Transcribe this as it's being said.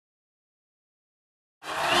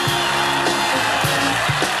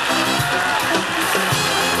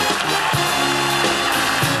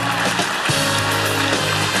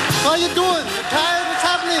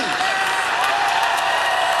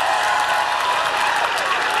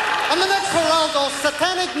I'm the next Geraldo,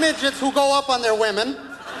 satanic midgets who go up on their women.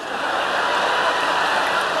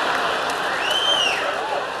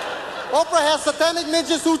 Oprah has satanic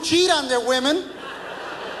midgets who cheat on their women.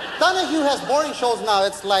 Donahue has boring shows now.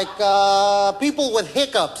 It's like people with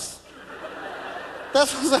hiccups.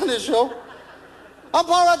 That's what's on his show. I'm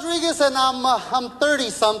Paul Rodriguez, and I'm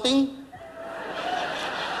 30-something.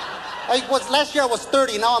 Last year I was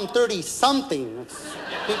 30, now I'm 30-something.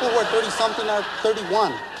 People who are 30-something are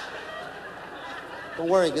 31. Don't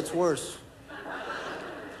worry, it gets worse.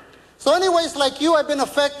 So anyways, like you, I've been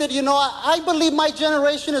affected. You know, I believe my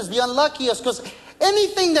generation is the unluckiest because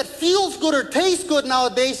anything that feels good or tastes good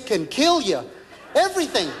nowadays can kill you.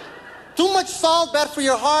 Everything. Too much salt, bad for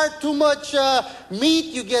your heart. Too much meat,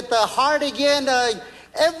 you get the heart again.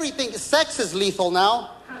 Everything. Sex is lethal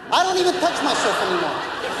now. I don't even touch myself anymore.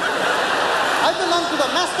 I belong to the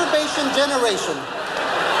masturbation generation.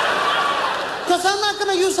 Because I'm not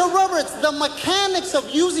going to use a rubber. It's the mechanics of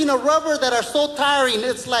using a rubber that are so tiring.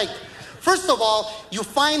 It's like, first of all, you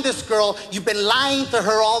find this girl, you've been lying to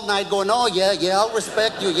her all night going, oh, yeah, I'll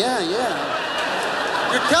respect you, yeah.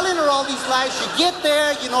 You're telling her all these lies. You get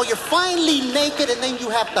there, you know, you're finally naked, and then you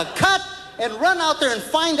have to cut and run out there and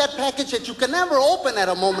find that package that you can never open at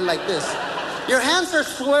a moment like this. Your hands are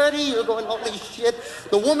sweaty. You're going, holy shit.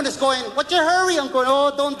 The woman is going, what's your hurry? I'm going,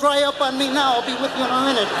 oh, don't dry up on me now. I'll be with you in a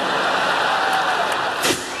minute.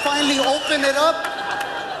 Finally open it up.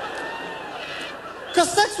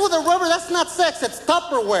 Because sex with a rubber, that's not sex. It's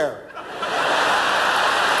Tupperware.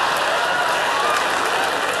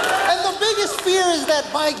 Biggest fear is that,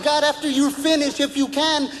 by God, after you finish, if you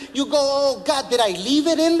can, you go, oh, God, did I leave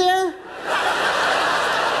it in there?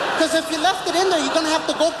 Because if you left it in there, you're going to have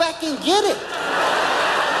to go back and get it.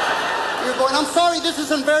 You're going, I'm sorry, this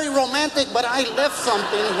isn't very romantic, but I left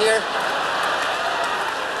something here.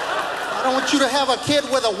 I don't want you to have a kid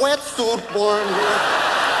with a wetsuit born here.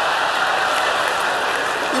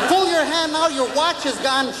 You pull your hand out, your watch is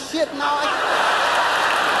gone. Shit, now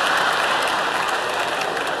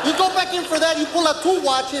You go back in for that, you pull out 2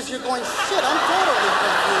 watches, you're going, shit, I'm totally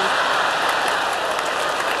confused.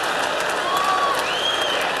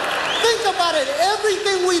 Think about it,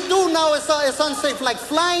 everything we do now is unsafe. Like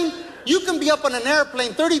flying, you can be up on an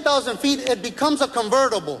airplane 30,000 feet, it becomes a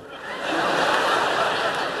convertible.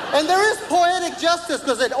 And there is poetic justice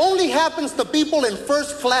because it only happens to people in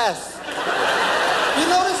first class. You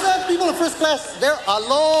notice that? People in first class, they're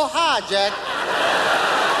aloha, Jack.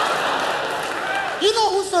 You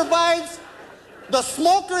know who survives? The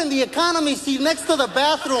smoker in the economy seat next to the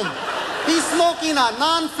bathroom. He's smoking a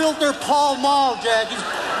non-filter Pall Mall, Jack.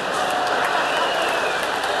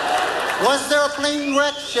 Was there a plane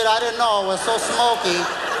wreck? Shit, I didn't know. It was so smoky.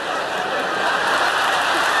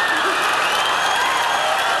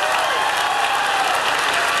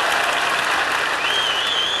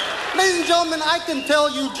 Ladies and gentlemen, I can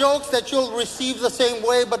tell you jokes that you'll receive the same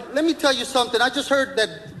way, but let me tell you something. I just heard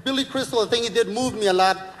that Billy Crystal, the thing he did moved me a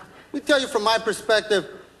lot. Let me tell you from my perspective.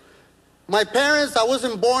 My parents, I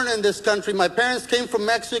wasn't born in this country. My parents came from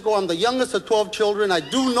Mexico. I'm the youngest of 12 children. I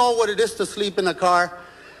do know what it is to sleep in a car.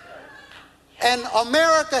 And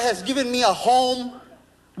America has given me a home,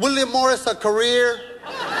 William Morris a career.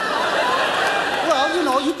 Well, you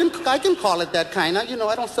know, I can call it that kind of. You know,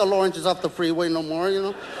 I don't sell oranges off the freeway no more, you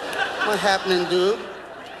know. What's happening, dude?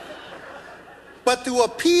 But to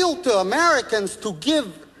appeal to Americans to give,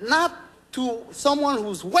 not to someone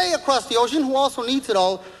who's way across the ocean who also needs it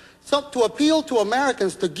all, so to appeal to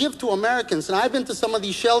Americans, to give to Americans. And I've been to some of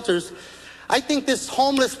these shelters. I think this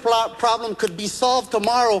homeless problem could be solved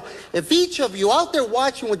tomorrow if each of you out there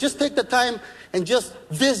watching would just take the time and just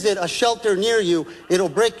visit a shelter near you. It'll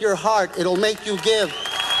break your heart. It'll make you give.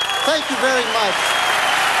 Thank you very much.